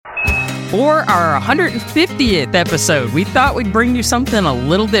For our 150th episode, we thought we'd bring you something a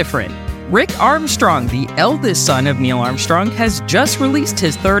little different. Rick Armstrong, the eldest son of Neil Armstrong, has just released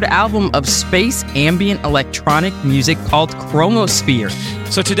his third album of space ambient electronic music called Chromosphere.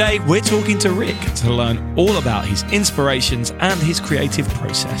 So today, we're talking to Rick to learn all about his inspirations and his creative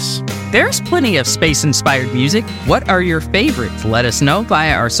process. There's plenty of space-inspired music. What are your favorites? Let us know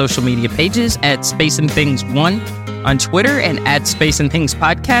via our social media pages at Space and Things 1 on Twitter and at Space and Things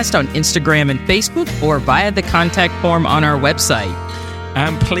Podcast on Instagram and Facebook, or via the contact form on our website.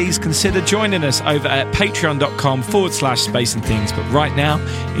 And please consider joining us over at patreon.com/Space and Things. But right now,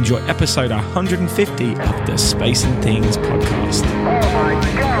 enjoy episode 150 of the Space and Things podcast. Oh my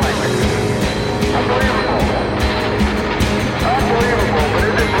God! Unbelievable! Unbelievable, but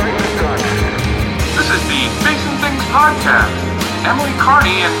isn't it great this time? This is the Space and Things podcast. Emily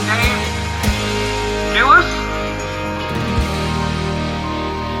Carney and Dave Gillis.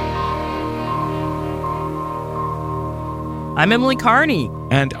 I'm Emily Carney.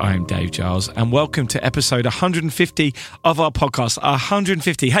 And I'm Dave Giles, and welcome to episode 150 of our podcast.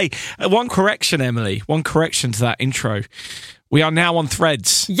 150. Hey, one correction, Emily. One correction to that intro. We are now on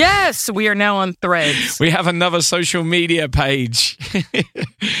Threads. Yes, we are now on Threads. We have another social media page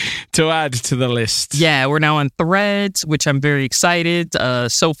to add to the list. Yeah, we're now on Threads, which I'm very excited.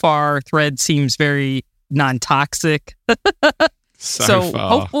 So far, Threads seems very non-toxic. So far.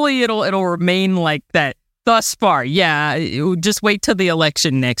 Hopefully it'll remain like that. Thus far, yeah, just wait till the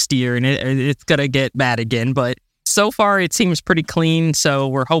election next year and it's going to get bad again. But so far, it seems pretty clean, so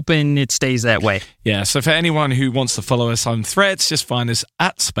we're hoping it stays that way. Yeah, so for anyone who wants to follow us on Threads, just find us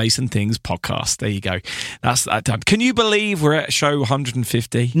at Space and Things Podcast. There you go. That's that done. Can you believe we're at show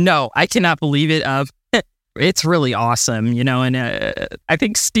 150? No, I cannot believe it. It's really awesome, you know, and I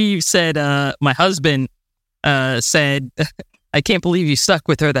think Steve said, my husband said... I can't believe you stuck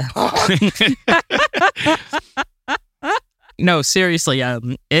with her that long. No, seriously,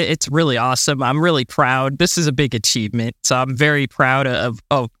 it's really awesome. I'm really proud. This is a big achievement, so I'm very proud of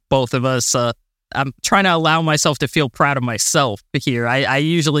both of us. I'm trying to allow myself to feel proud of myself here. I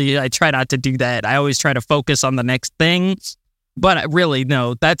usually try not to do that. I always try to focus on the next thing. But really,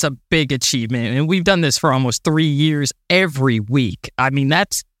 no, that's a big achievement. And we've done this for almost 3 years every week. I mean,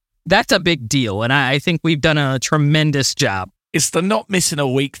 that's a big deal. And I think we've done a tremendous job. It's the not missing a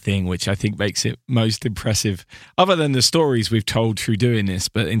week thing, which I think makes it most impressive, other than the stories we've told through doing this.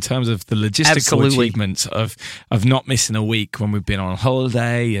 But in terms of the logistical achievements of not missing a week when we've been on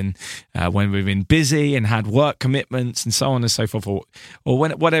holiday and when we've been busy and had work commitments and so on and so forth, or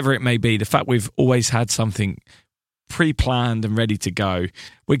whatever it may be, the fact we've always had something pre-planned and ready to go.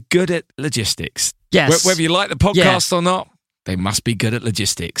 We're good at logistics. Yes. Whether you like the podcast or not, they must be good at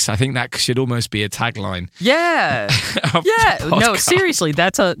logistics. I think that should almost be a tagline. Yeah. Yeah. No, seriously,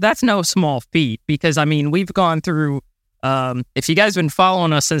 that's no small feat because, I mean, we've gone through, if you guys have been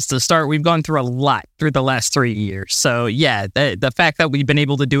following us since the start, we've gone through a lot through the last 3 years. So, yeah, the fact that we've been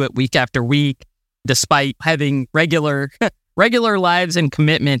able to do it week after week, despite having regular lives and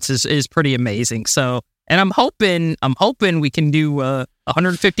commitments is pretty amazing. So, and I'm hoping we can do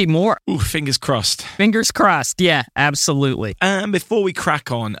 150 more. Ooh, fingers crossed. Fingers crossed. Yeah, absolutely. And before we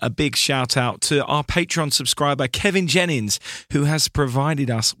crack on, a big shout out to our Patreon subscriber, Kevin Jennings, who has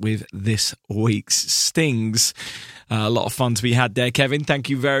provided us with this week's stings. A lot of fun to be had there, Kevin. Thank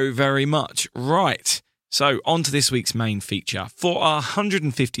you very, very much. Right. So, on to this week's main feature. For our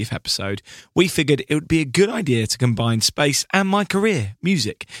 150th episode, we figured it would be a good idea to combine space and my career,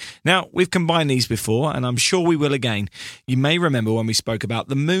 music. Now, we've combined these before, and I'm sure we will again. You may remember when we spoke about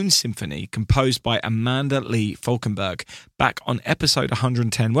the Moon Symphony, composed by Amanda Lee Falkenberg, back on episode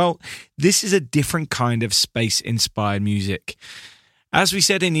 110. Well, this is a different kind of space-inspired music. As we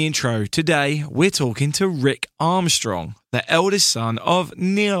said in the intro, today we're talking to Rick Armstrong, the eldest son of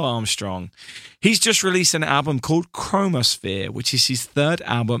Neil Armstrong. He's just released an album called Chromosphere, which is his third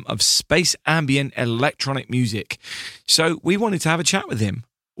album of space ambient electronic music. So we wanted to have a chat with him.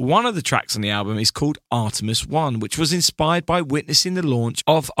 One of the tracks on the album is called Artemis 1, which was inspired by witnessing the launch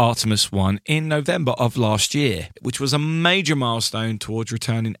of Artemis 1 in November of last year, which was a major milestone towards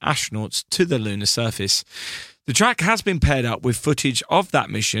returning astronauts to the lunar surface. The track has been paired up with footage of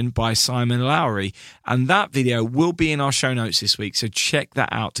that mission by Simon Lowry, and that video will be in our show notes this week, so check that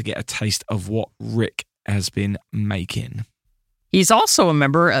out to get a taste of what Rick has been making. He's also a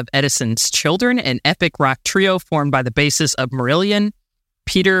member of Edison's Children, an epic rock trio formed by the bassist of Marillion,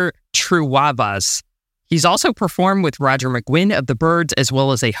 Peter Truwavas. He's also performed with Roger McGuinn of the Byrds, as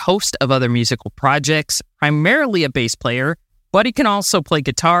well as a host of other musical projects, primarily a bass player, but he can also play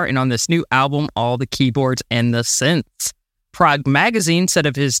guitar and on this new album, all the keyboards and the synths. Prog Magazine said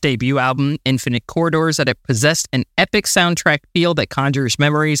of his debut album, Infinite Corridors, that it possessed an epic soundtrack feel that conjures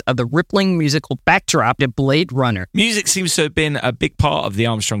memories of the rippling musical backdrop to Blade Runner. Music seems to have been a big part of the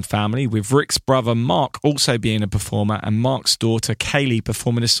Armstrong family, with Rick's brother Mark also being a performer and Mark's daughter Kaylee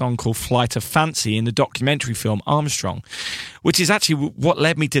performing a song called Flight of Fancy in the documentary film Armstrong, which is actually what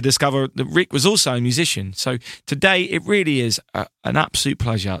led me to discover that Rick was also a musician. So today it really is an absolute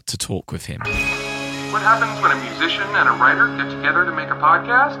pleasure to talk with him. What happens when a musician and a writer get together to make a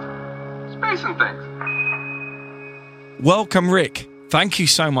podcast? Space and things. Welcome, Rick. Thank you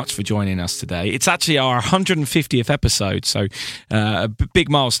so much for joining us today. It's actually our 150th episode, so a big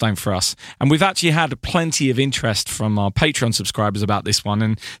milestone for us. And we've actually had plenty of interest from our Patreon subscribers about this one,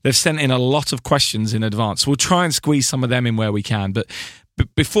 and they've sent in a lot of questions in advance. We'll try and squeeze some of them in where we can. But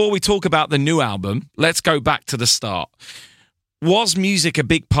before we talk about the new album, let's go back to the start. Was music a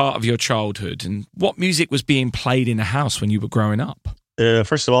big part of your childhood, and what music was being played in the house when you were growing up?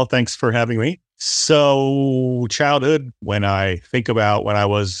 First of all, thanks for having me. So childhood, when I think about when I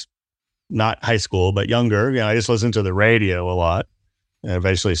was not high school, but younger, I just listened to the radio a lot and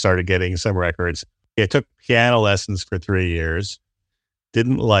eventually started getting some records. I took piano lessons for 3 years,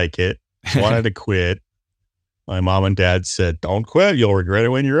 didn't like it, wanted to quit. My mom and dad said, "Don't quit. You'll regret it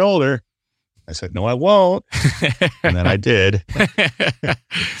when you're older." I said, "No, I won't." And then I did.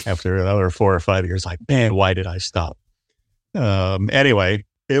 After another 4 or 5 years, like, man, why did I stop? Anyway,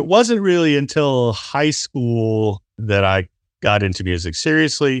 it wasn't really until high school that I got into music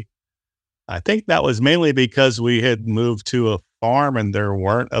seriously. I think that was mainly because we had moved to a farm and there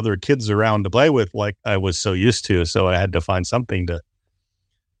weren't other kids around to play with like I was so used to. So I had to find something to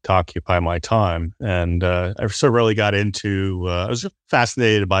occupy my time. And I sort of really got into, I was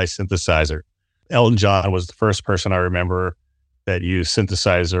fascinated by synthesizer. Elton John was the first person I remember that used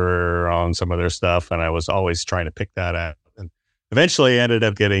synthesizer on some of their stuff, and I was always trying to pick that out. And eventually I ended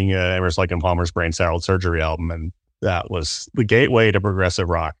up getting Emerson, Lake and Palmer's Brain Salad Surgery album, and that was the gateway to progressive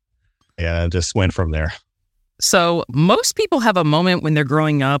rock. And I just went from there. So most people have a moment when they're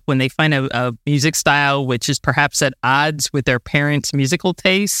growing up when they find a music style which is perhaps at odds with their parents' musical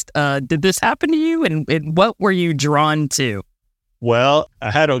taste. Did this happen to you, and what were you drawn to? Well,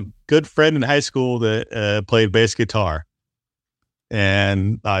 I had a good friend in high school that played bass guitar,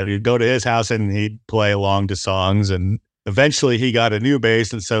 and I'd go to his house and he'd play along to songs, and eventually he got a new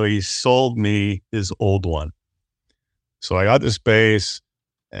bass, and so he sold me his old one. So I got this bass,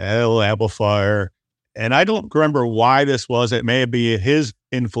 a little amplifier, and I don't remember why this was. It may be his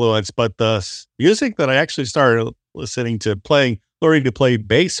influence, but the music that I actually started listening to, learning to play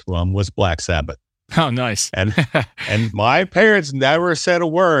bass from, was Black Sabbath. Oh, nice. And my parents never said a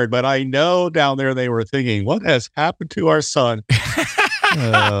word, but I know down there they were thinking, what has happened to our son?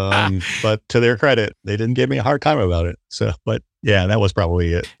 But to their credit, they didn't give me a hard time about it. So, but yeah, that was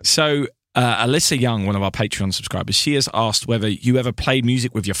probably it. So Alyssa Young, one of our Patreon subscribers, she has asked whether you ever played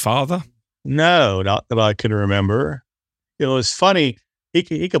music with your father. No, not that I can remember. It was funny.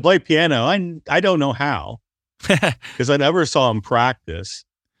 He could play piano. I don't know how, because I never saw him practice.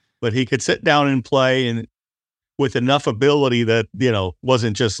 But he could sit down and play, and with enough ability that,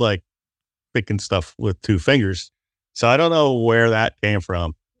 wasn't just like picking stuff with 2 fingers. So I don't know where that came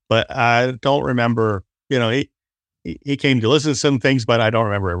from, but I don't remember, he came to listen to some things, but I don't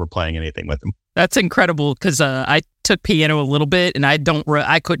remember ever playing anything with him. That's incredible, because I took piano a little bit and I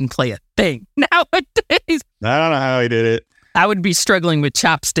couldn't play a thing nowadays. I don't know how he did it. I would be struggling with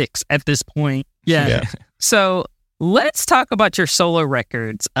chopsticks at this point. Yeah. So let's talk about your solo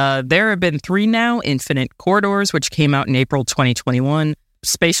records. There have been 3 now: Infinite Corridors, which came out in April 2021,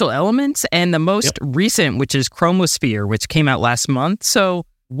 Spatial Elements, and the most recent, which is Chromosphere, which came out last month. So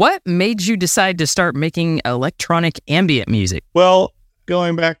what made you decide to start making electronic ambient music? Well,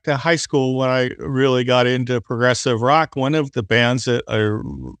 going back to high school, when I really got into progressive rock, one of the bands that I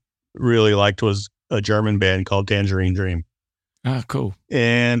really liked was a German band called Tangerine Dream. Ah, cool.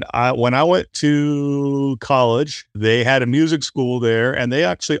 And when I went to college, they had a music school there, and they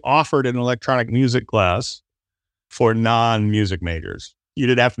actually offered an electronic music class for non-music majors. You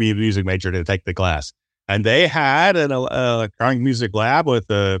didn't have to be a music major to take the class. And they had an electronic music lab with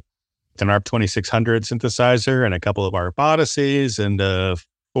an ARP 2600 synthesizer and a couple of ARP Odysseys and a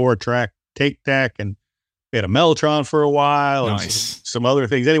 4-track tape deck, and we had a Mellotron for a while. Nice. And some other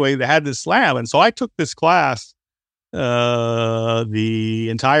things. Anyway, they had this lab, and so I took this class the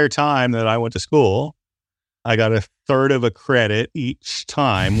entire time that I went to school. I got 1/3 of a credit each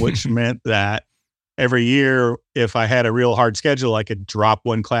time, which meant that every year, if I had a real hard schedule, I could drop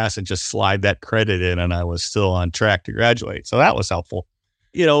one class and just slide that credit in, and I was still on track to graduate. So that was helpful.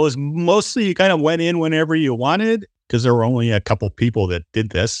 It was mostly you kind of went in whenever you wanted. because there were only a couple people that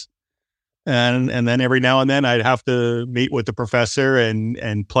did this. And then every now and then I'd have to meet with the professor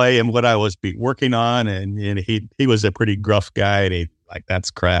and play him what I was working on. And he was a pretty gruff guy, and he like, that's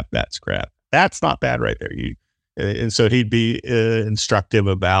crap. That's not bad right there. And so he'd be instructive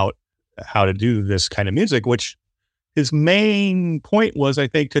about how to do this kind of music, which his main point was, I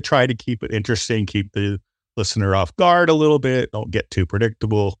think, to try to keep it interesting, keep the listener off guard a little bit, don't get too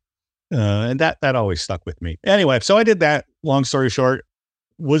predictable. And that always stuck with me. Anyway, so I did that. Long story short,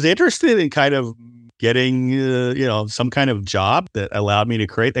 was interested in kind of getting, some kind of job that allowed me to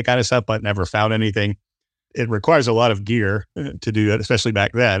create that kind of stuff, but never found anything. It requires a lot of gear to do it, especially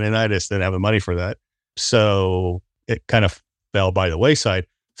back then. And I just didn't have the money for that. So it kind of fell by the wayside.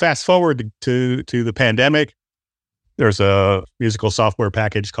 Fast forward to the pandemic. There's a musical software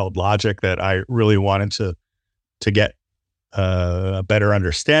package called Logic that I really wanted to get a better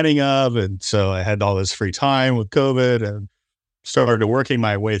understanding of. And so I had all this free time with COVID and started working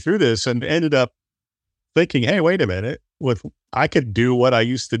my way through this and ended up thinking, hey, wait a minute, I could do what I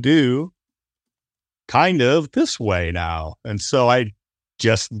used to do kind of this way now. And so I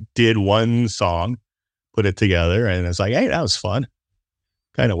just did one song, put it together, and it's like, hey, that was fun.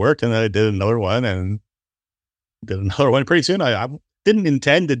 Kind of worked. And then I did another one and did another one pretty soon. I didn't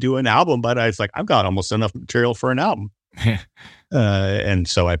intend to do an album, but I was like, I've got almost enough material for an album. And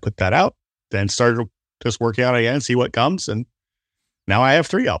so I put that out, then started just working on it again, see what comes. And now I have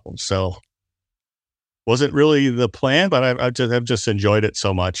 3 albums. So wasn't really the plan, but I've just enjoyed it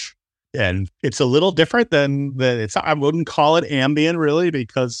so much. And it's a little different than I wouldn't call it ambient really,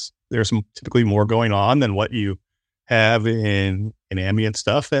 because there's typically more going on than what you have in ambient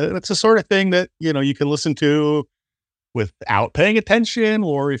stuff. And it's the sort of thing that, you can listen to without paying attention,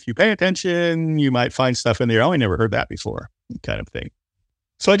 or if you pay attention, you might find stuff in there. Oh, I never heard that before, kind of thing.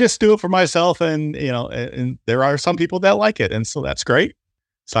 So I just do it for myself, and and there are some people that like it, and so that's great.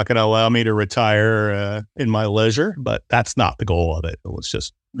 It's not going to allow me to retire in my leisure, but that's not the goal of it. It was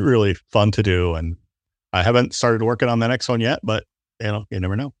just really fun to do, and I haven't started working on the next one yet, but you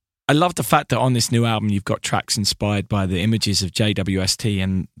never know. I love the fact that on this new album, you've got tracks inspired by the images of JWST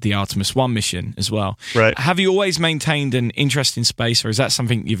and the Artemis 1 mission as well. Right. Have you always maintained an interest in space, or is that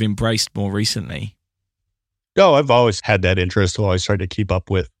something you've embraced more recently? No, I've always had that interest. I always tried to keep up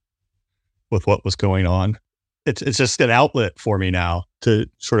with what was going on. It's just an outlet for me now to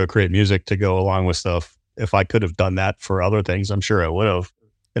sort of create music to go along with stuff. If I could have done that for other things, I'm sure I would have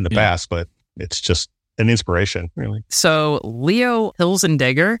in the past, but it's just an inspiration, really. So Leo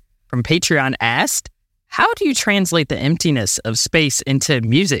Hilzendegger from Patreon asked, how do you translate the emptiness of space into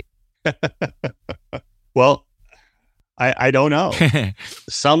music? Well, I don't know.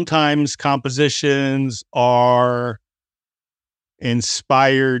 Sometimes compositions are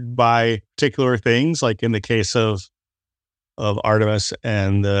inspired by particular things, like in the case of Artemis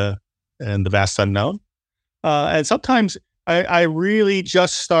and the Vast Unknown. And sometimes I really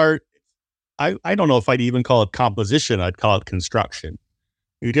just start, I don't know if I'd even call it composition, I'd call it construction.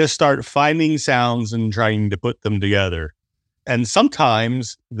 You just start finding sounds and trying to put them together. And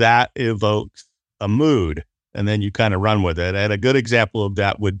sometimes that evokes a mood, and then you kind of run with it. And a good example of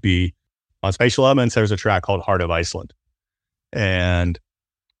that would be on Spatial Elements, there's a track called Heart of Iceland. And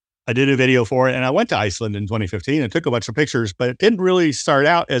I did a video for it, and I went to Iceland in 2015 and took a bunch of pictures, but it didn't really start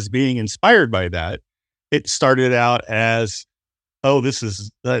out as being inspired by that. It started out as, oh, this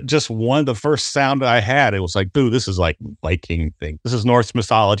is just one of the first sound I had. It was like, boo, this is like Viking thing. This is Norse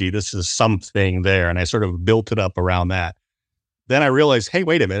mythology. This is something there. And I sort of built it up around that. Then I realized, hey,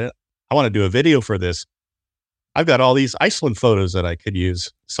 wait a minute. I want to do a video for this. I've got all these Iceland photos that I could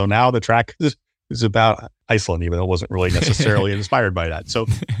use. So now the track is about Iceland, even though it wasn't really necessarily inspired by that. So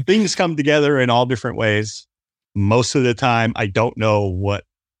things come together in all different ways. Most of the time, I don't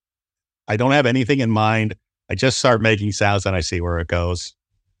have anything in mind. I just start making sounds and I see where it goes,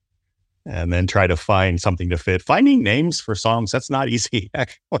 and then try to find something to fit. Finding names for songs, that's not easy.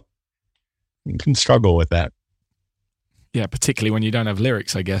 You can struggle with that. Yeah, particularly when you don't have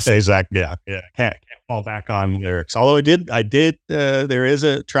lyrics, I guess. Exactly. Yeah. Can't fall back on lyrics. Although I did. There is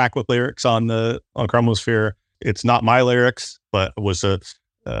a track with lyrics on Chromosphere. It's not my lyrics, but it was a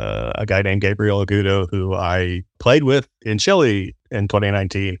guy named Gabriel Agudo who I played with in Chile in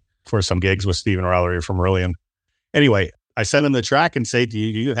 2019 for some gigs with Stephen Rowlery from Rillian. Anyway, I sent him the track and say, do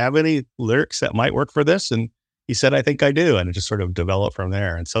you have any lyrics that might work for this? And he said, I think I do. And it just sort of developed from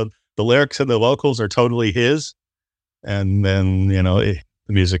there. And so the lyrics and the vocals are totally his. And then, the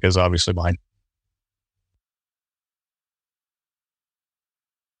music is obviously mine.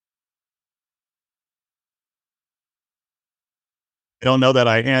 I don't know that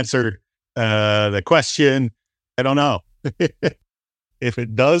I answered the question. I don't know. If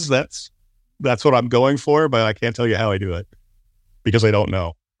it does, that's what I'm going for, but I can't tell you how I do it because I don't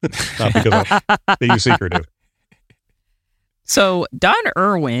know. Not because I'm being secretive. So Don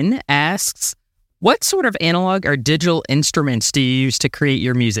Irwin asks, what sort of analog or digital instruments do you use to create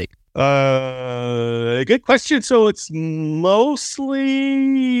your music? Good question. So it's mostly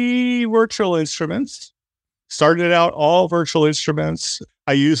virtual instruments. Started out all virtual instruments.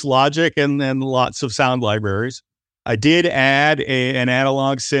 I use Logic and then lots of sound libraries. I did add an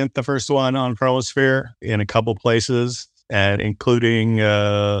analog synth, the first one on Chromosphere, in a couple places, and including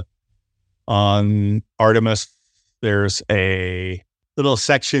on Artemis. There's a little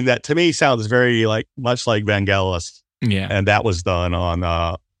section that to me sounds very much like Vangelis. Yeah, and that was done on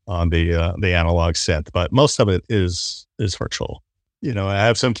the analog synth, but most of it is virtual. I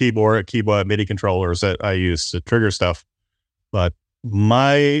have some keyboard MIDI controllers that I use to trigger stuff, but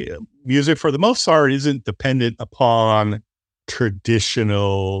my music for the most part isn't dependent upon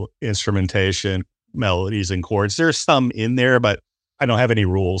traditional instrumentation, melodies and chords. There's some in there, but I don't have any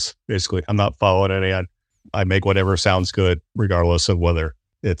rules. Basically, I'm not following any. I make whatever sounds good, regardless of whether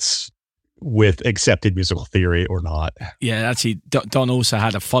it's with accepted musical theory or not. Yeah, actually, Don also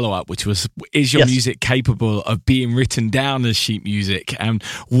had a follow-up, which was, is your music capable of being written down as sheet music? And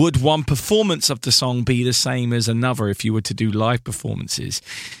would one performance of the song be the same as another if you were to do live performances?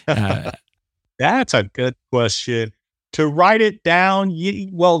 That's a good question. To write it down,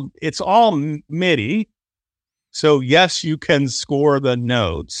 it's all MIDI. So yes, you can score the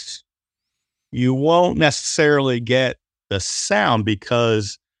notes. You won't necessarily get the sound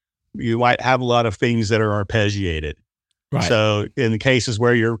because you might have a lot of things that are arpeggiated. Right. So in the cases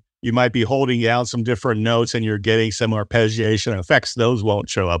where you might be holding down some different notes and you're getting some arpeggiation effects, those won't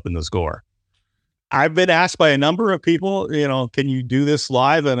show up in the score. I've been asked by a number of people, can you do this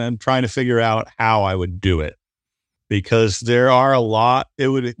live? And I'm trying to figure out how I would do it, because there are a lot. It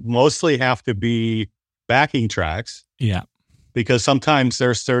would mostly have to be backing tracks. Yeah. Because sometimes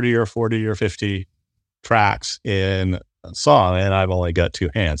there's 30 or 40 or 50 tracks in a song and I've only got two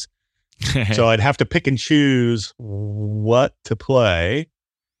hands. So I'd have to pick and choose what to play.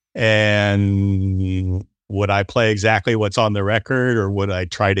 And would I play exactly what's on the record, or would I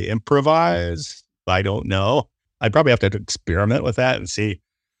try to improvise? I don't know. I'd probably have to experiment with that and see,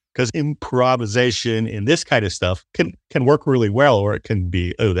 because improvisation in this kind of stuff can work really well, or it can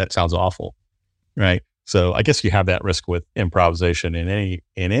be, oh, that sounds awful. Right. So I guess you have that risk with improvisation in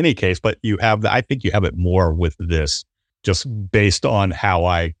any case, but I think you have it more with this, just based on how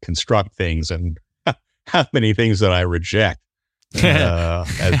I construct things and how many things that I reject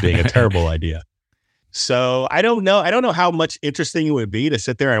as being a terrible idea. So I don't know. I don't know how much interesting it would be to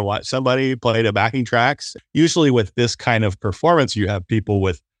sit there and watch somebody play the backing tracks. Usually with this kind of performance, you have people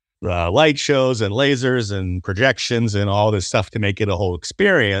with light shows and lasers and projections and all this stuff to make it a whole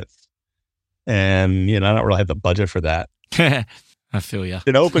experience. And, I don't really have the budget for that. I feel you. It's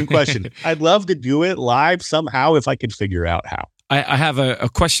an open question. I'd love to do it live somehow if I could figure out how. I have a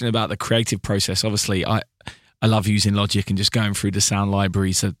question about the creative process. Obviously, I love using Logic and just going through the sound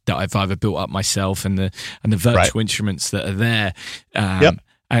libraries that I've either built up myself and the virtual instruments that are there.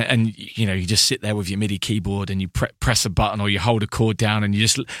 And you just sit there with your MIDI keyboard and you press a button or you hold a chord down and you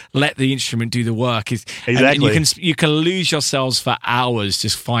just let the instrument do the work. Exactly. And you can lose yourselves for hours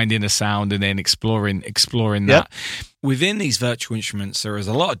just finding a sound and then exploring that. Within these virtual instruments, there is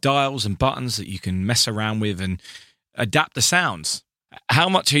a lot of dials and buttons that you can mess around with and adapt the sounds. How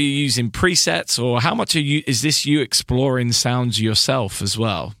much are you using presets, or how much is this you exploring sounds yourself as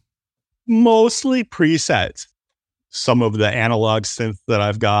well? Mostly presets. Some of the analog synth that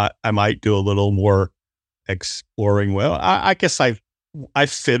I've got, I might do a little more exploring. Well, I guess I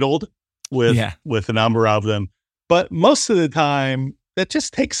fiddled with a number of them, but most of the time that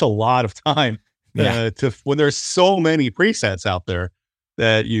just takes a lot of time when there's so many presets out there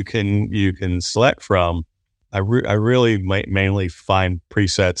that you can select from. I really might mainly find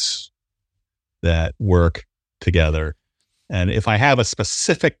presets that work together. And if I have a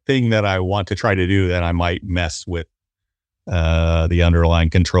specific thing that I want to try to do, then I might mess with the underlying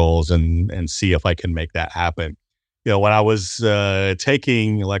controls and see if I can make that happen. When I was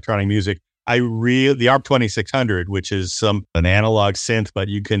taking electronic music, the ARP 2600, which is an analog synth, but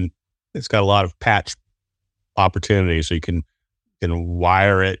it's got a lot of patch opportunities, so you can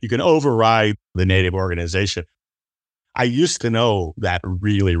wire it. You can override the native organization. I used to know that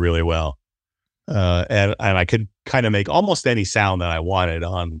really, really well. And I could kind of make almost any sound that I wanted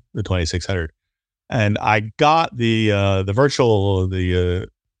on the 2600. And I got the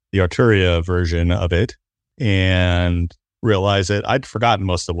Arturia version of it, and realize it. I'd forgotten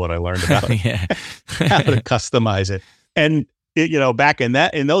most of what I learned about Yeah. how to customize it. And back in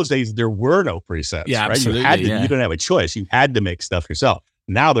those days, there were no presets. Yeah, right? absolutely. You didn't have a choice. You had to make stuff yourself.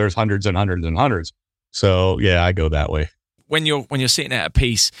 Now there's hundreds and hundreds and hundreds. So yeah, I go that way. When you're sitting at a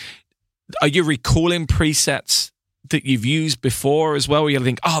piece, are you recalling presets that you've used before as well? Where you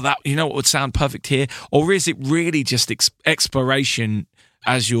think, that what would sound perfect here, or is it really just exploration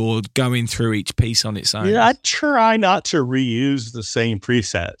as you're going through each piece on its own? Yeah, I try not to reuse the same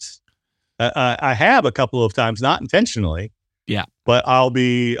presets. I have a couple of times, not intentionally. Yeah, but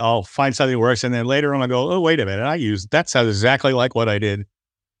I'll find something that works, and then later on I go, oh wait a minute, that sounds exactly like what I did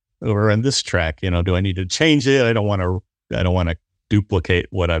over in this track. Do I need to change it? I don't want to duplicate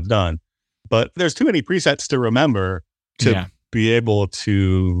what I've done. But there's too many presets to remember to be able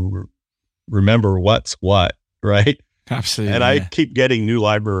to remember what's what, right? Absolutely. And I keep getting new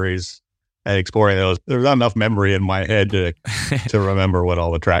libraries and exploring those. There's not enough memory in my head to remember what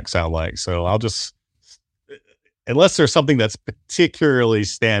all the tracks sound like. So I'll just, unless there's something that's particularly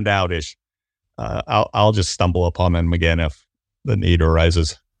standout-ish, I'll just stumble upon them again if the need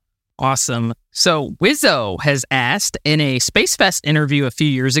arises. Awesome. So Wizzo has asked, in a Space Fest interview a few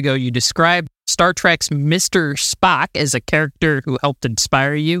years ago, you described Star Trek's Mr. Spock as a character who helped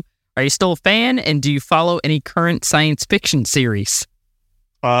inspire you. Are you still a fan, and do you follow any current science fiction series?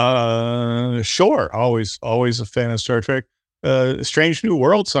 Sure. Always a fan of Star Trek. Strange New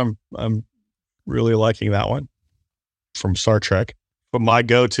Worlds, I'm really liking that one from Star Trek. But my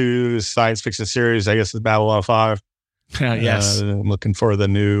go-to science fiction series, I guess, is Babylon 5. Yes. I'm looking for the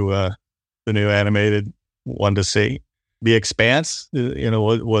new animated one to see. The Expanse,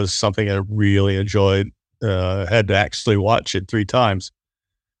 was something I really enjoyed. Had to actually watch it 3 times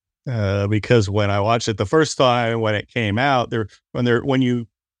because when I watched it the first time when it came out, when you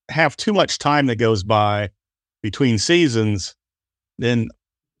have too much time that goes by between seasons, then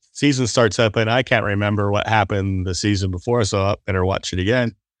season starts up and I can't remember what happened the season before, so I better watch it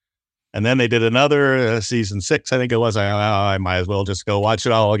again. And then they did another season 6, I think it was. I might as well just go watch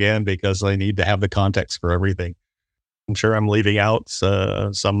it all again because I need to have the context for everything. I'm sure I'm leaving out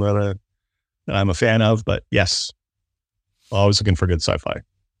some that I'm a fan of, but yes, always looking for good sci-fi.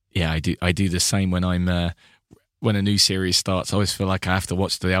 Yeah, I do the same when I'm when a new series starts. I always feel like I have to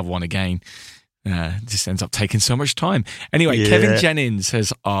watch the other one again. It just ends up taking so much time. Anyway, yeah. Kevin Jennings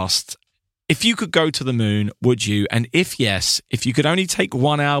has asked, if you could go to the moon, would you? And if yes, if you could only take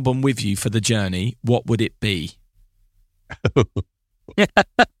one album with you for the journey, what would it be?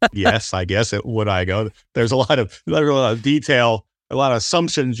 Yes, I guess it would. I go. There's a lot of detail, a lot of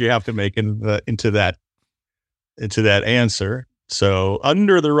assumptions you have to make into that answer. So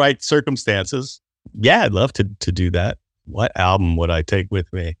under the right circumstances, yeah, I'd love to do that. What album would I take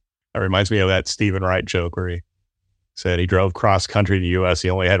with me? That reminds me of that Stephen Wright joke where he said he drove cross country to the U.S. He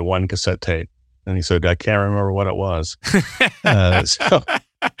only had one cassette tape. And he said, I can't remember what it was. So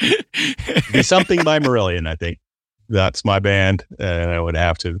it'd be something by Marillion, I think. That's my band. And it would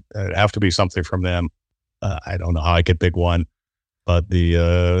have to be something from them. I don't know how I could pick one, but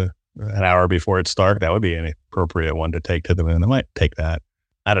an hour before it starts, that would be an appropriate one to take to the moon. I might take that.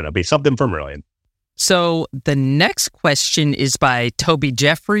 I don't know, be something from Marillion. So the next question is by Toby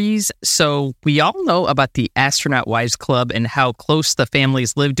Jeffries. So we all know about the Astronaut Wives Club and how close the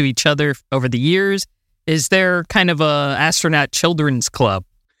families live to each other over the years. Is there kind of a astronaut children's club?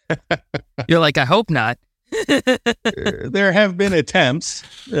 You're like, I hope not. There have been attempts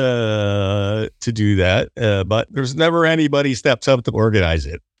to do that, but there's never anybody steps up to organize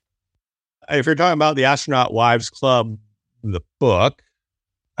it. If you're talking about the Astronaut Wives Club, the book,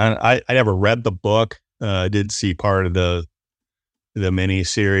 and I never read the book. I did see part of the mini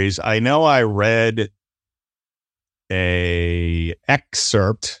series. I know I read a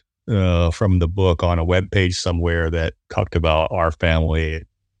excerpt from the book on a webpage somewhere that talked about our family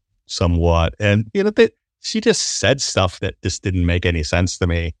somewhat, and she just said stuff that just didn't make any sense to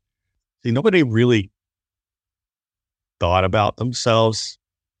me. See, nobody really thought about themselves.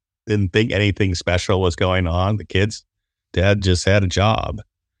 Didn't think anything special was going on. The kids, Dad just had a job.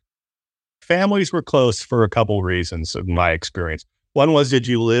 Families were close for a couple reasons in my experience. One was, did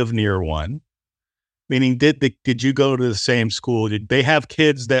you live near one? Meaning, did you go to the same school? Did they have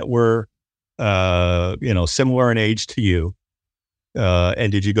kids that were, similar in age to you?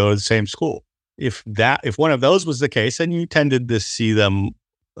 And did you go to the same school? If one of those was the case, then you tended to see them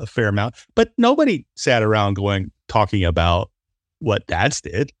a fair amount. But nobody sat around talking about what dads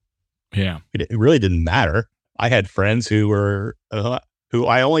did. Yeah, it really didn't matter. I had friends who were. Who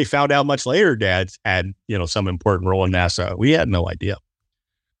I only found out much later dads had, some important role in NASA. We had no idea.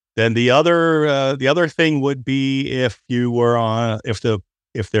 Then the other thing would be if you were on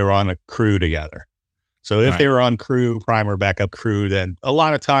if they're on a crew together. So if they were on crew, prime or backup crew, then a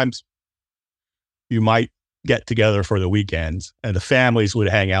lot of times you might get together for the weekends, and the families would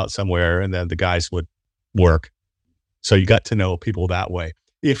hang out somewhere, and then the guys would work. So you got to know people that way.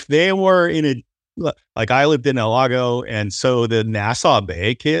 If they were like I lived in El Lago, and so the Nassau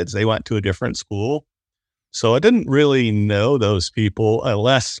Bay kids, they went to a different school. So I didn't really know those people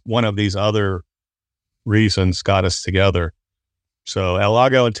unless one of these other reasons got us together. So El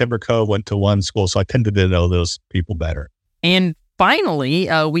Lago and Timber Cove went to one school, so I tended to know those people better. And finally,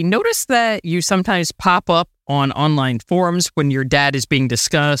 we noticed that you sometimes pop up on online forums when your dad is being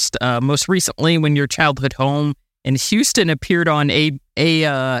discussed. Most recently, when your childhood home in Houston appeared on a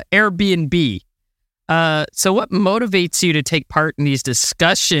Airbnb. So what motivates you to take part in these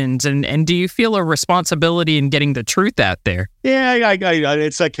discussions, and do you feel a responsibility in getting the truth out there? Yeah,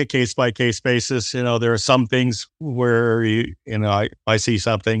 it's like a case-by-case basis. There are some things where, I see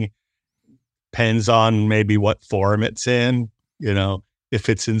something, depends on maybe what forum it's in. If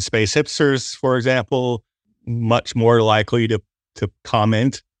it's in Space Hipsters, for example, much more likely to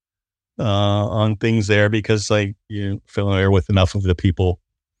comment on things there because you're familiar with enough of the people.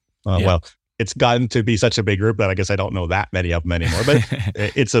 Well, it's gotten to be such a big group that I guess I don't know that many of them anymore, but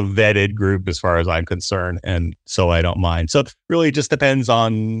it's a vetted group as far as I'm concerned. And so I don't mind. So it really just depends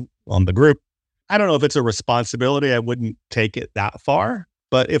on the group. I don't know if it's a responsibility. I wouldn't take it that far,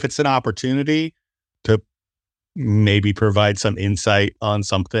 but if it's an opportunity to maybe provide some insight on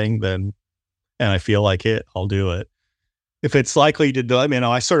something, and I feel like it, I'll do it. If it's likely to do,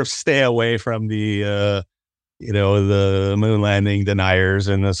 I sort of stay away from the moon landing deniers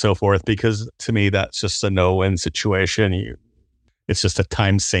and so forth, because to me, that's just a no-win situation. It's just a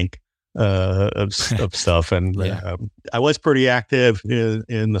time sink of stuff. And I was pretty active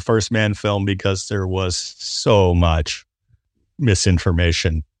in the First Man film because there was so much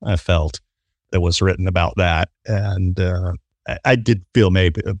misinformation, I felt, that was written about that. And I did feel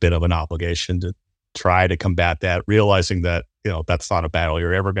maybe a bit of an obligation to try to combat that, realizing that, that's not a battle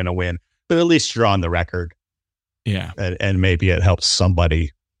you're ever going to win, but at least you're on the record. Yeah. And maybe it helps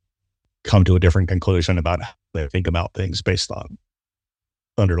somebody come to a different conclusion about how they think about things based on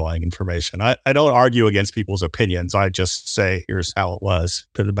underlying information. I don't argue against people's opinions. I just say, here's how it was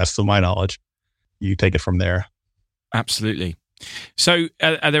to the best of my knowledge. You take it from there. Absolutely. So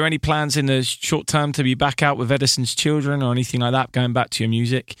are there any plans in the short term to be back out with Edison's Children or anything like that, going back to your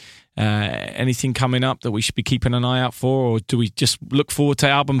music? Anything coming up that we should be keeping an eye out for, or do we just look forward to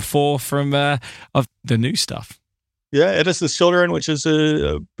album 4 from of the new stuff? Yeah, Edison's Children, which is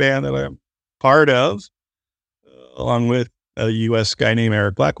a band that I'm part of, along with a U.S. guy named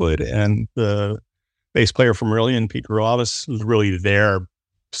Eric Blackwood, and the bass player from Marillion, Pete Ruavis, was really their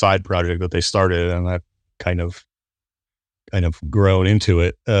side project that they started, and I've kind of grown into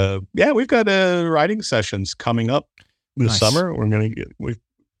it. We've got writing sessions coming up this summer. We've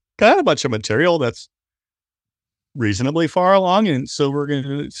got a bunch of material that's reasonably far along, and so we're going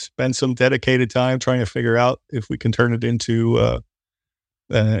to spend some dedicated time trying to figure out if we can turn it into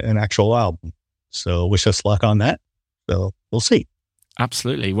an actual album. So wish us luck on that. So we'll see.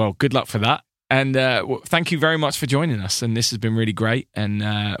 Absolutely. Well, good luck for that. And thank you very much for joining us. And this has been really great. And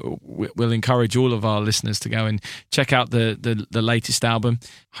we'll encourage all of our listeners to go and check out the latest album.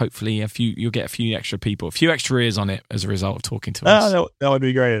 Hopefully, you'll get a few extra people, a few extra ears on it as a result of talking to us. That would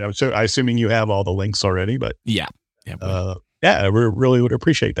be great. I'm assuming you have all the links already, but yeah. We really would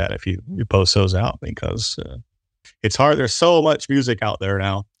appreciate that if you post those out, because it's hard. There's so much music out there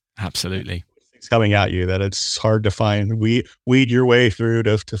now. Absolutely. It's coming at you that it's hard to find. Weed your way through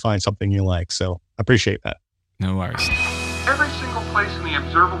to find something you like. So I appreciate that. No worries. Every single place in the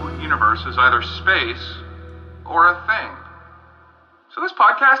observable universe is either space or a thing. So this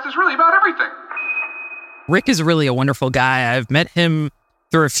podcast is really about everything. Rick is really a wonderful guy. I've met him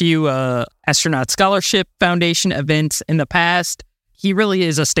through a few Astronaut Scholarship Foundation events in the past. He really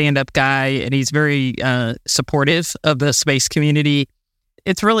is a stand-up guy, and he's very supportive of the space community.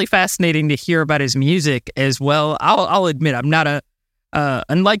 It's really fascinating to hear about his music as well. I'll admit, I'm not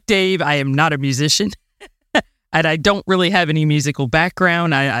unlike Dave, I am not a musician, and I don't really have any musical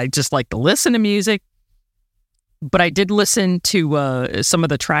background. I just like to listen to music. But I did listen to some of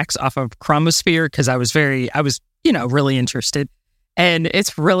the tracks off of Chromosphere because I was really interested. And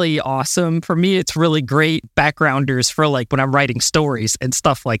it's really awesome. For me, it's really great backgrounders for like when I'm writing stories and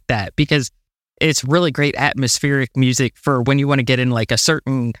stuff like that, because it's really great atmospheric music for when you want to get in like a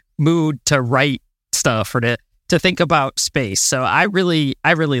certain mood to write stuff or to think about space. So I really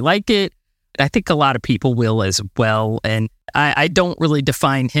like it. I think a lot of people will as well. And I don't really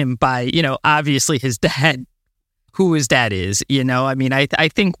define him by, obviously his dad, who his dad is, I mean, I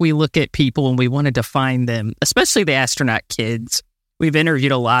think we look at people and we want to define them, especially the astronaut kids. We've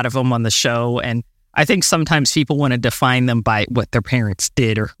interviewed a lot of them on the show, and I think sometimes people want to define them by what their parents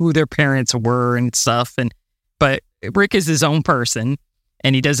did or who their parents were and stuff. But Rick is his own person,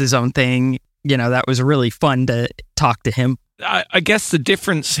 and he does his own thing. That was really fun to talk to him. I guess the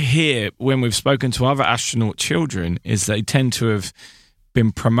difference here when we've spoken to other astronaut children is they tend to have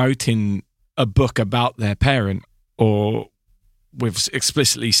been promoting a book about their parent, or we've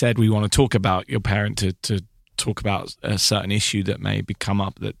explicitly said we want to talk about your parent to talk about a certain issue that may come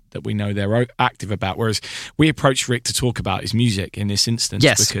up that we know they're active about. Whereas we approached Rick to talk about his music in this instance,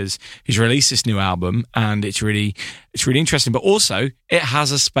 because he's released this new album and it's really interesting. But also it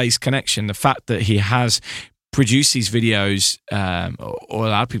has a space connection. The fact that he has produced these videos or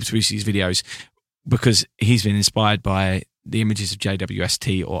allowed people to produce these videos because he's been inspired by the images of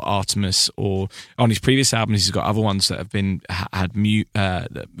JWST or Artemis, or on his previous albums he's got other ones that have been had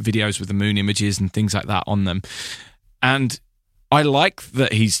videos with the moon images and things like that on them. And I like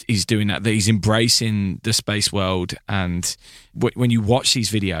that he's doing that he's embracing the space world. And when you watch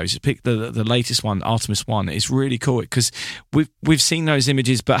these videos, pick the latest one, Artemis 1, it's really cool because we've seen those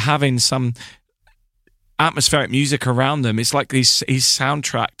images, but having some atmospheric music around them, it's like he's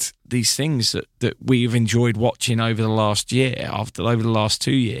soundtracked these things that we've enjoyed watching over the last year, over the last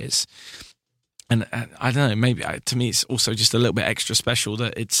 2 years. And I don't know, maybe to me it's also just a little bit extra special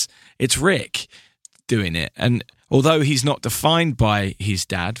that it's Rick doing it. And although he's not defined by his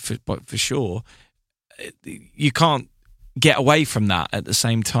dad for sure, you can't get away from that at the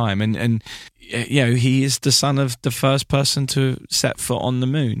same time. And he is the son of the first person to set foot on the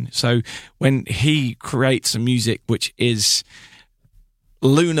moon. So when he creates a music which is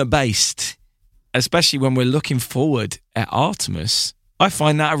lunar based, especially when we're looking forward at Artemis, I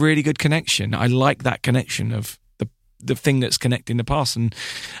find that a really good connection. I like that connection of the thing that's connecting the past and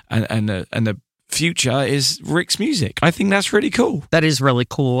the future is Rick's music. I think that's really cool. That is really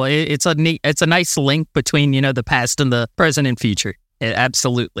cool. It's a nice link between the past and the present and future.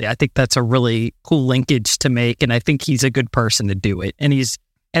 Absolutely. I think that's a really cool linkage to make, and I think he's a good person to do it. And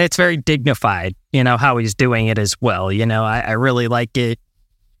it's very dignified, how he's doing it as well. I really like it.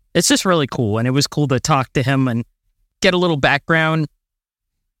 It's just really cool, and it was cool to talk to him and get a little background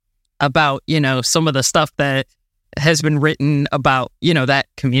about, some of the stuff that has been written about, that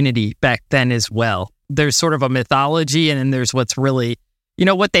community back then as well. There's sort of a mythology, and then there's what's really,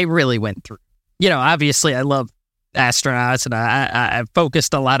 what they really went through. Obviously I love astronauts, and I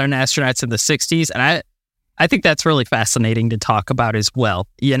focused a lot on astronauts in the 60s, and I think that's really fascinating to talk about as well.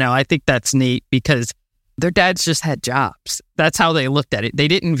 I think that's neat because their dads just had jobs. That's how they looked at it. They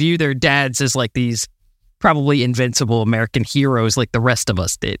didn't view their dads as like these probably invincible American heroes like the rest of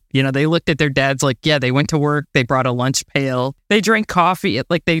us did. They looked at their dads like, yeah, they went to work, they brought a lunch pail, they drank coffee,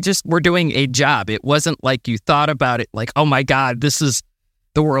 like they just were doing a job. It wasn't like you thought about it like, oh my God, this is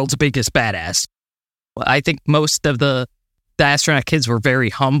the world's biggest badass. I think most of the astronaut kids were very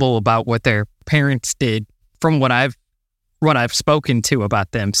humble about what their parents did from what I've spoken to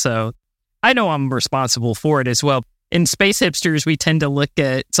about them. So I know I'm responsible for it as well. In Space Hipsters, we tend to look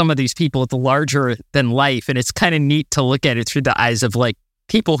at some of these people at the larger than life, and it's kind of neat to look at it through the eyes of like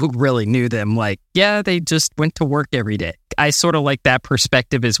people who really knew them. Like, yeah, they just went to work every day. I sort of like that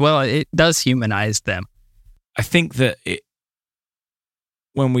perspective as well. It does humanize them. I think that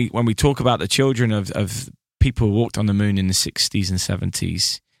when we talk about the children of people who walked on the moon in the 60s and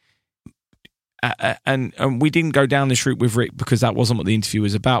 70s, and we didn't go down this route with Rick because that wasn't what the interview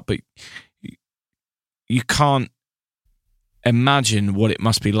was about, but you can't imagine what it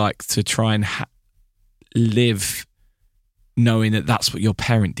must be like to try and live knowing that that's what your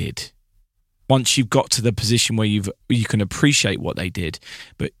parent did. Once you've got to the position where you can appreciate what they did,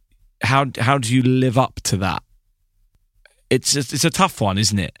 but how do you live up to that? It's a tough one,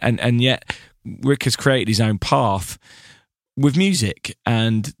 isn't it? And yet Rick has created his own path with music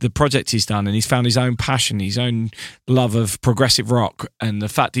and the project he's done, and he's found his own passion, his own love of progressive rock, and the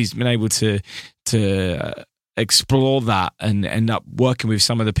fact he's been able to explore that and end up working with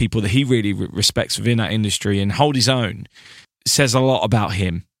some of the people that he really respects within that industry and hold his own says a lot about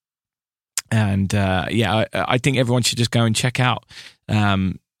him. And I think everyone should just go and check out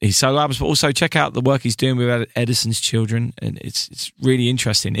his solo albums, but also check out the work he's doing with Edison's Children, and it's really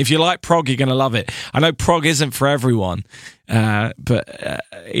interesting. If you like prog, you're going to love it. I know prog isn't for everyone, but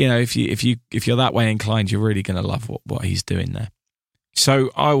if you're that way inclined, you're really going to love what he's doing there. So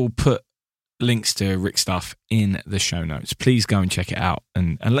I will put links to Rick's stuff in the show notes. Please go and check it out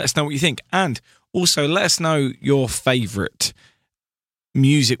and let us know what you think. And also let us know your favourite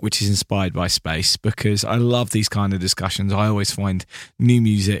music which is inspired by space, because I love these kind of discussions. I always find new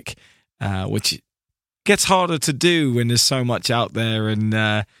music, which gets harder to do when there's so much out there, and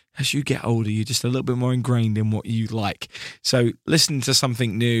as you get older, you're just a little bit more ingrained in what you like. So listening to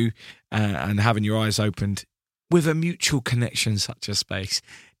something new and having your eyes opened with a mutual connection such as space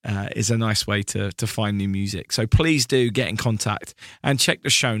is a nice way to find new music. So please do get in contact and check the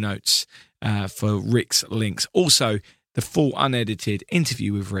show notes for Rick's links. Also, the full unedited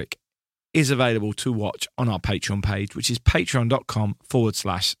interview with Rick is available to watch on our Patreon page, which is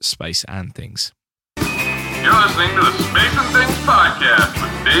patreon.com/spaceandthings. You're listening to the Space and Things podcast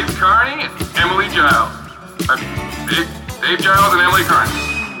with Dave Carney and Emily Giles. Dave Giles and Emily Carney.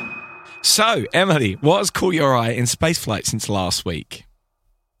 So, Emily, what has caught your eye in spaceflight since last week?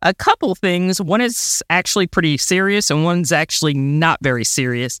 A couple things. One is actually pretty serious, and one's actually not very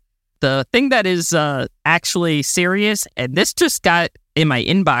serious. The thing that is actually serious, and this just got in my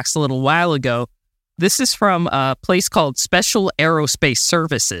inbox a little while ago, this is from a place called Special Aerospace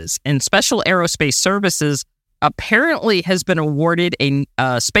Services. And Special Aerospace Services apparently has been awarded a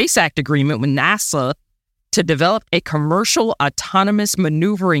Space Act agreement with NASA to develop a commercial autonomous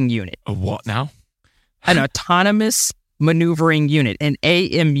maneuvering unit. A what now? An autonomous maneuvering unit, an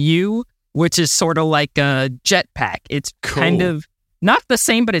AMU, which is sort of like a jetpack. It's kind of not the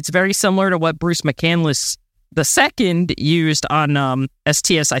same, but it's very similar to what Bruce McCandless II used on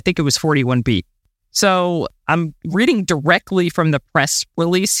STS, I think it was 41B. So I'm reading directly from the press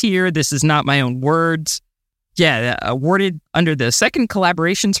release here. This is not my own words. Yeah, awarded under the Second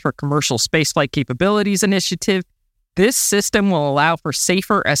Collaborations for Commercial Spaceflight Capabilities Initiative. This system will allow for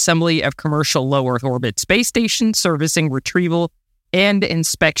safer assembly of commercial low Earth orbit space stations, servicing retrieval and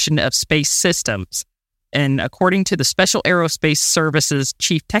inspection of space systems. And according to the Special Aerospace Services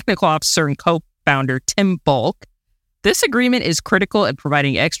Chief Technical Officer and co-founder Tim Bulk, this agreement is critical in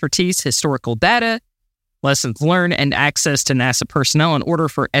providing expertise, historical data, lessons learned, and access to NASA personnel in order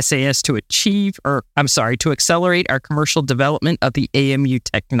for SAS to accelerate our commercial development of the AMU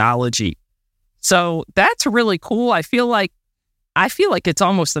technology. So that's really cool. I feel like it's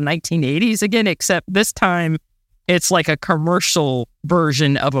almost the 1980s again, except this time it's like a commercial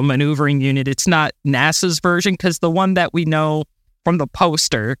version of a maneuvering unit. It's not NASA's version, because the one that we know from the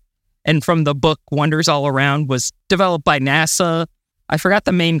poster and from the book Wonders All Around was developed by NASA. I forgot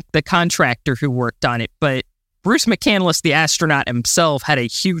the contractor who worked on it, but Bruce McCandless, the astronaut himself, had a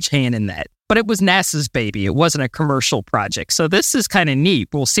huge hand in that. But it was NASA's baby. It wasn't a commercial project. So this is kind of neat.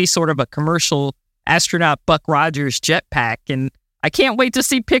 We'll see sort of a commercial astronaut Buck Rogers jetpack, and I can't wait to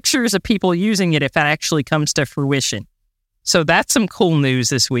see pictures of people using it if that actually comes to fruition. So that's some cool news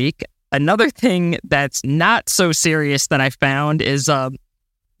this week. Another thing that's not so serious that I found is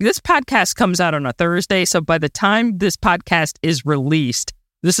this podcast comes out on a Thursday, so by the time this podcast is released,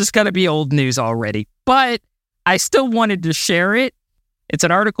 this is going to be old news already. But I still wanted to share it. It's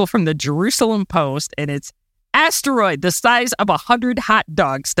an article from the Jerusalem Post, and it's asteroid the size of 100 hot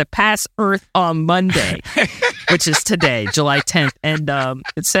dogs to pass Earth on Monday, which is today, July 10th. And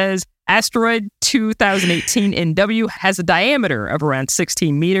it says, asteroid 2018 NW has a diameter of around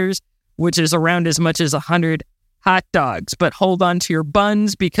 16 meters, which is around as much as 100 hot dogs. But hold on to your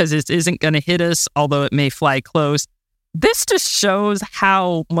buns, because it isn't going to hit us, although it may fly close. This just shows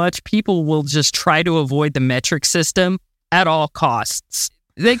how much people will just try to avoid the metric system at all costs.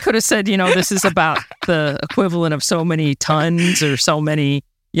 They could have said, this is about the equivalent of so many tons or so many,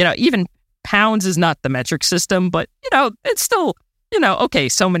 even pounds is not the metric system, but, it's still, okay,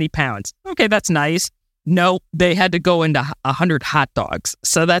 so many pounds. Okay, that's nice. No, they had to go into 100 hot dogs.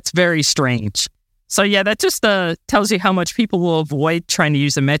 So that's very strange. So yeah, that just tells you how much people will avoid trying to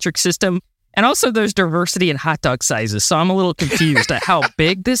use the metric system. And also there's diversity in hot dog sizes. So I'm a little confused at how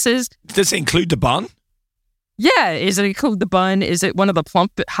big this is. Does it include the bun? Yeah, is it include the bun? Is it one of the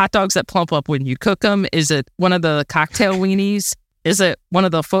plump hot dogs that plump up when you cook them? Is it one of the cocktail weenies? Is it one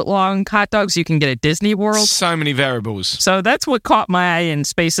of the foot-long hot dogs you can get at Disney World? So many variables. So that's what caught my eye in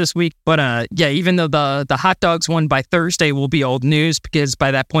space this week. But yeah, even though the hot dogs one by Thursday will be old news, because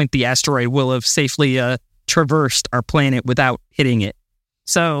by that point the asteroid will have safely traversed our planet without hitting it.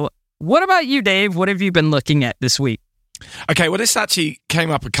 So what about you, Dave? What have you been looking at this week? Okay, well, this actually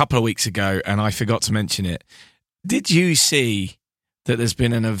came up a couple of weeks ago, and I forgot to mention it. Did you see that there's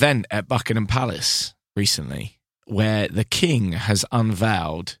been an event at Buckingham Palace recently where the King has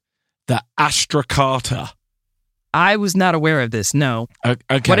unveiled the Astra Carta? I was not aware of this, no.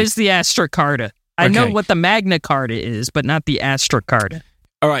 Okay. What is the Astra Carta? I know what the Magna Carta is, but not the Astra Carta.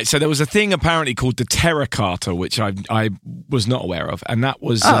 All right, so there was a thing apparently called the Terra Carta, which I was not aware of, and that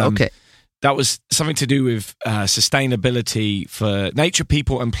was that was something to do with sustainability for nature,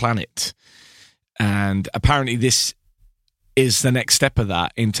 people, and planet. And apparently, this is the next step of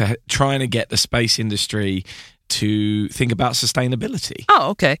that into trying to get the space industry to think about sustainability.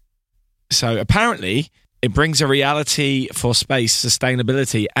 Oh, okay. So apparently, it brings a reality for space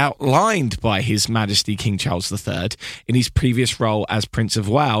sustainability outlined by His Majesty King Charles III in his previous role as Prince of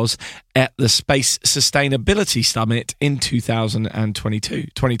Wales at the Space Sustainability Summit in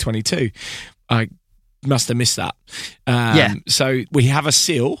 2022. I must have missed that. So we have a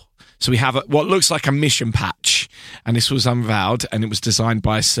seal. So we have what looks like a mission patch, and this was unveiled, and it was designed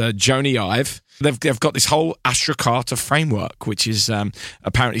by Sir Joni Ive. They've got this whole Astra Carta framework, which is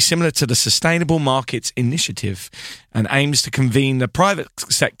apparently similar to the Sustainable Markets Initiative and aims to convene the private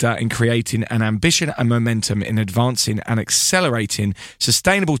sector in creating an ambition and momentum in advancing and accelerating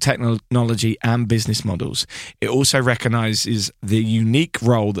sustainable technology and business models. It also recognises the unique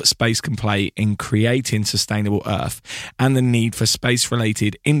role that space can play in creating sustainable Earth and the need for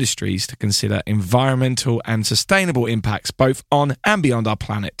space-related industries to consider environmental and sustainable impacts both on and beyond our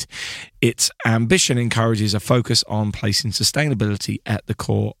planet. Its ambition encourages a focus on placing sustainability at the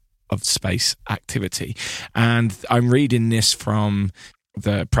core of space activity. And I'm reading this from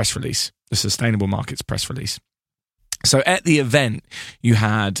the press release, the Sustainable Markets press release. So at the event, you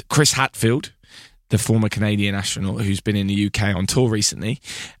had Chris Hadfield, the former Canadian astronaut who's been in the UK on tour recently,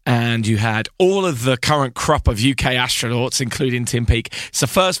 and you had all of the current crop of UK astronauts, including Tim Peake. It's the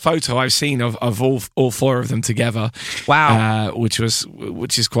first photo I've seen of all four of them together. Wow, which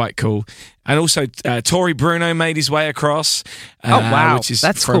is quite cool. And also, Tory Bruno made his way across. Which is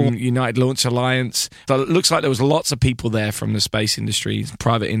that's from cool. United Launch Alliance. So it looks like there was lots of people there from the space industry,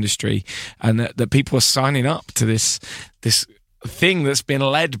 private industry, and that people are signing up to this thing that's been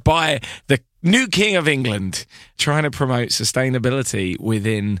led by the new King of England, trying to promote sustainability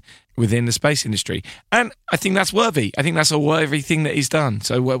within the space industry. And I think that's worthy. I think that's a worthy thing that he's done.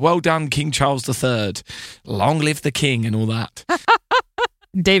 So well done, King Charles III. Long live the king and all that.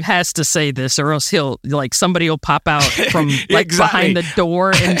 Dave has to say this, or else somebody will pop out from behind the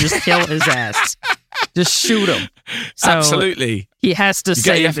door and just kill his ass. Just shoot him. So absolutely. He has to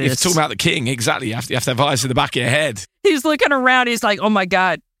say this. You're talking about the king, exactly. You have to have eyes in the back of your head. He's looking around. He's like, oh my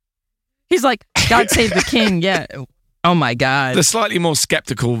God. He's like, God save the king. Yeah. Oh my God. The slightly more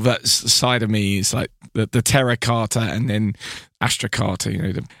skeptical side of me is like the Terra Carta and then Astra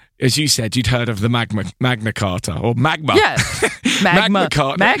Carta. As you said, you'd heard of the Magna Carta or Magma. Yeah. Magma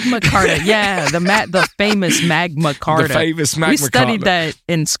Carta. Magma Carta. Yeah. The famous Magma Carta. The famous Magma Carta. We studied that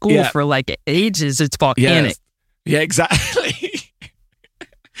in school for ages. It's volcanic. Yeah, exactly.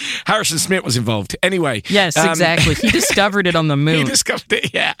 Harrison Smith was involved. Anyway. Yes, exactly. He discovered it on the moon. He discovered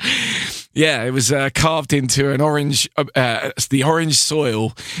it, yeah. Yeah, it was carved into an orange, the orange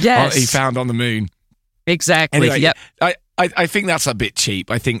soil he found on the moon. Exactly, anyway, yep. I think that's a bit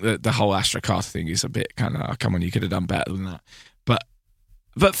cheap. I think that the whole Astra Carta thing is a bit kind of, come on, you could have done better than that.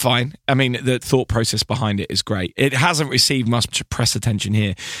 But fine. I mean, the thought process behind it is great. It hasn't received much press attention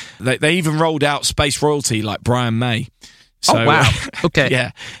here. They even rolled out space royalty like Brian May. So, oh, wow. Okay.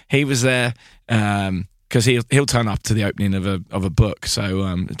 Yeah, he was there because he'll turn up to the opening of a book. So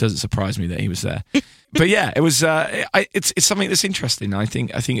it doesn't surprise me that he was there. But yeah, it was. It's something that's interesting. I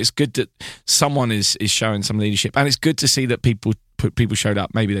think it's good that someone is showing some leadership, and it's good to see that people showed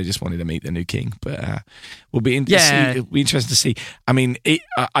up. Maybe they just wanted to meet the new king, but it'll be interesting to see. I mean,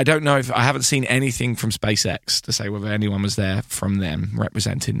 I don't know if I haven't seen anything from SpaceX to say whether anyone was there from them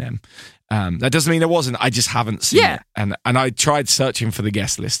representing them. That doesn't mean there wasn't. I just haven't seen it. And I tried searching for the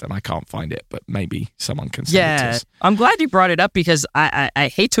guest list and I can't find it, but maybe someone can send it to us. I'm glad you brought it up because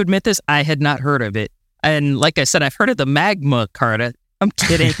I hate to admit this, I had not heard of it. And like I said, I've heard of the Magma Carta. I'm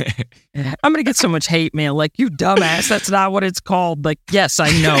kidding. I'm going to get so much hate mail. Like, you dumbass, that's not what it's called. Like, yes,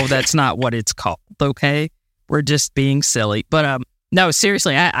 I know that's not what it's called, okay? We're just being silly. But no,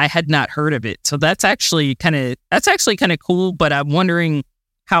 seriously, I had not heard of it. So that's actually kind of cool, but I'm wondering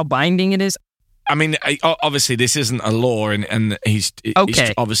how binding it is. I mean, obviously, this isn't a law, and he's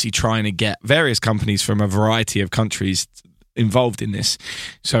obviously trying to get various companies from a variety of countries involved in this.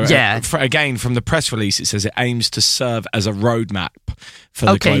 So again, from the press release, it says it aims to serve as a roadmap for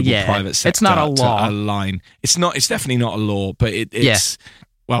the global private sector. It's not a law. To align. It's definitely not a law, but it's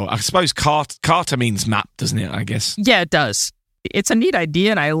well, I suppose Carta means map, doesn't it? I guess. Yeah, it does. It's a neat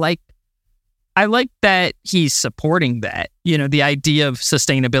idea, and I like I like that he's supporting that, the idea of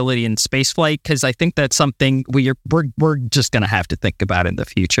sustainability in spaceflight, because I think that's something we're just going to have to think about in the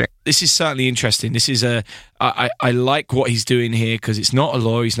future. This is certainly interesting. This is I like what he's doing here, because it's not a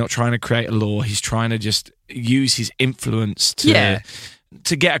law. He's not trying to create a law. He's trying to just use his influence to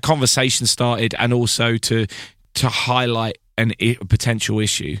get a conversation started, and also to highlight a potential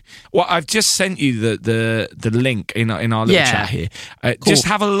issue. Well, I've just sent you the link in our little chat here. Cool. Just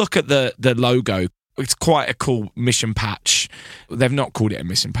have a look at the logo. It's quite a cool mission patch. They've not called it a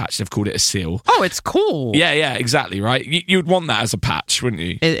mission patch. They've called it a seal. Oh, it's cool. Yeah, exactly, right? You'd want that as a patch, wouldn't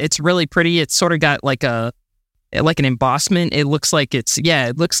you? It's really pretty. It's sort of got like an embossment. It looks like it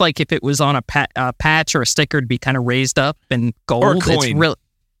looks like if it was on a patch or a sticker, it'd be kind of raised up and gold. Or a coin.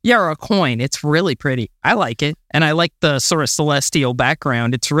 Or a coin. It's really pretty. I like it. And I like the sort of celestial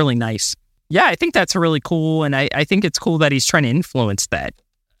background. It's really nice. Yeah, I think that's really cool. And I think it's cool that he's trying to influence that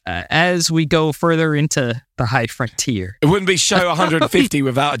as we go further into the high frontier. It wouldn't be show 150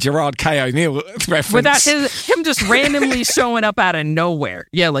 without a Gerard K. O'Neill reference. Without him just randomly showing up out of nowhere.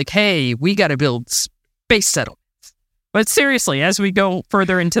 Yeah, like, hey, we got to build space settlements. But seriously, as we go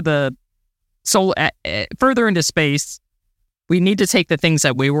further into further into space, we need to take the things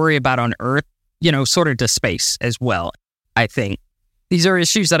that we worry about on Earth, sort of to space as well, I think. These are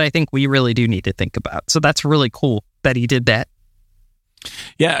issues that I think we really do need to think about. So that's really cool that he did that.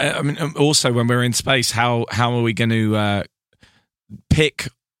 Yeah, I mean, also when we're in space, how are we going to pick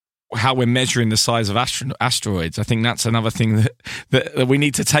how we're measuring the size of asteroids? I think that's another thing that we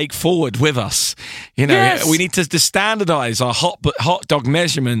need to take forward with us. Yes. We need to standardize our hot dog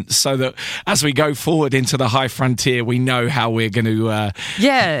measurements, so that as we go forward into the high frontier, we know how we're going to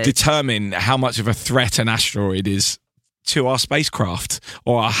determine how much of a threat an asteroid is to our spacecraft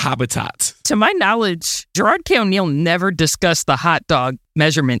or our habitat. To my knowledge, Gerard K. O'Neill never discussed the hot dog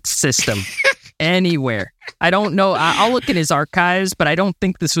measurement system anywhere. I don't know. I'll look in his archives, but I don't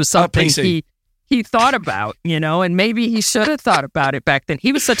think this was something he thought about, and maybe he should have thought about it back then.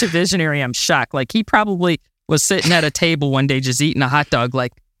 He was such a visionary, I'm shocked. Like, he probably was sitting at a table one day just eating a hot dog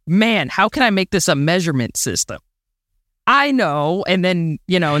like, man, how can I make this a measurement system? I know. And then,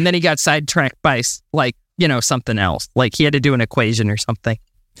 and then he got sidetracked by something else. Like, he had to do an equation or something.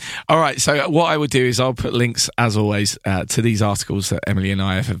 All right, so what I would do is I'll put links, as always, to these articles that Emily and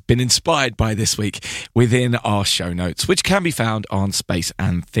I have been inspired by this week within our show notes, which can be found on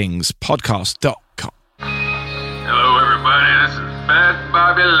spaceandthingspodcast.com. Hello, everybody. This is Bad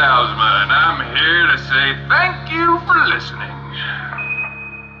Bobby Lousma, and I'm here to say thank you for listening.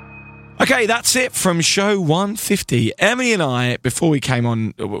 Okay, that's it from show 150. Emily and I, before we came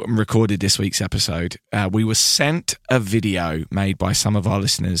on and recorded this week's episode, we were sent a video made by some of our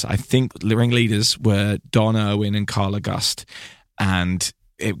listeners. I think the ringleaders were Don Irwin and Carla Gust, and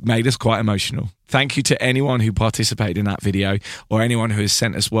it made us quite emotional. Thank you to anyone who participated in that video, or anyone who has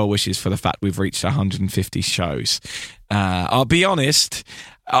sent us well wishes for the fact we've reached 150 shows. I'll be honest,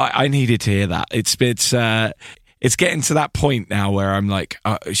 I needed to hear that. It's getting to that point now where I'm like,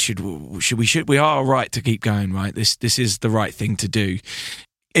 we are all right to keep going, right? This is the right thing to do.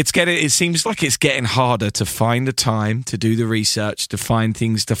 It seems like it's getting harder to find the time to do the research, to find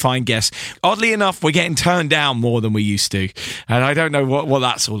things, to find guests. Oddly enough, we're getting turned down more than we used to. And I don't know what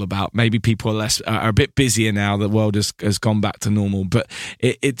that's all about. Maybe people are a bit busier now. The world has gone back to normal, but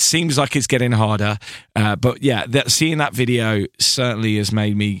it seems like it's getting harder. But yeah, seeing that video certainly has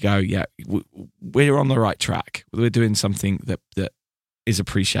made me go, yeah, we're on the right track. We're doing something that is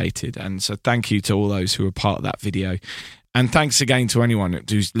appreciated. And so thank you to all those who were part of that video. And thanks again to anyone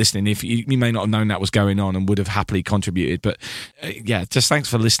who's listening. If you may not have known that was going on and would have happily contributed, but just thanks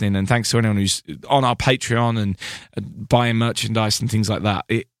for listening, and thanks to anyone who's on our Patreon and buying merchandise and things like that.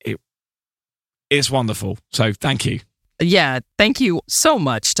 It's wonderful. So thank you. Yeah, thank you so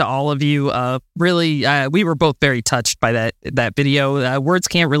much to all of you. Really, we were both very touched by that video. Words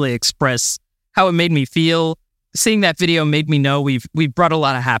can't really express how it made me feel. Seeing that video made me know we've brought a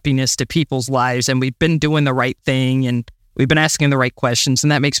lot of happiness to people's lives, and we've been doing the right thing, and we've been asking the right questions,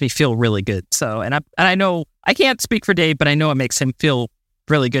 and that makes me feel really good. So, and I know I can't speak for Dave, but I know it makes him feel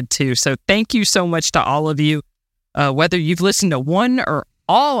really good too. So thank you so much to all of you. Whether you've listened to one or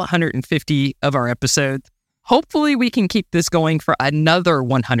all 150 of our episodes, hopefully we can keep this going for another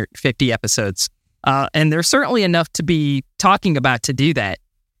 150 episodes. And there's certainly enough to be talking about to do that.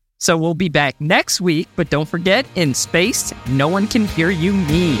 So we'll be back next week, but don't forget, in space, no one can hear you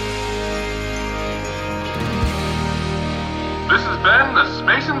mean. This has been the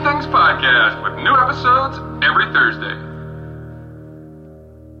Space and Things Podcast with new episodes every Thursday.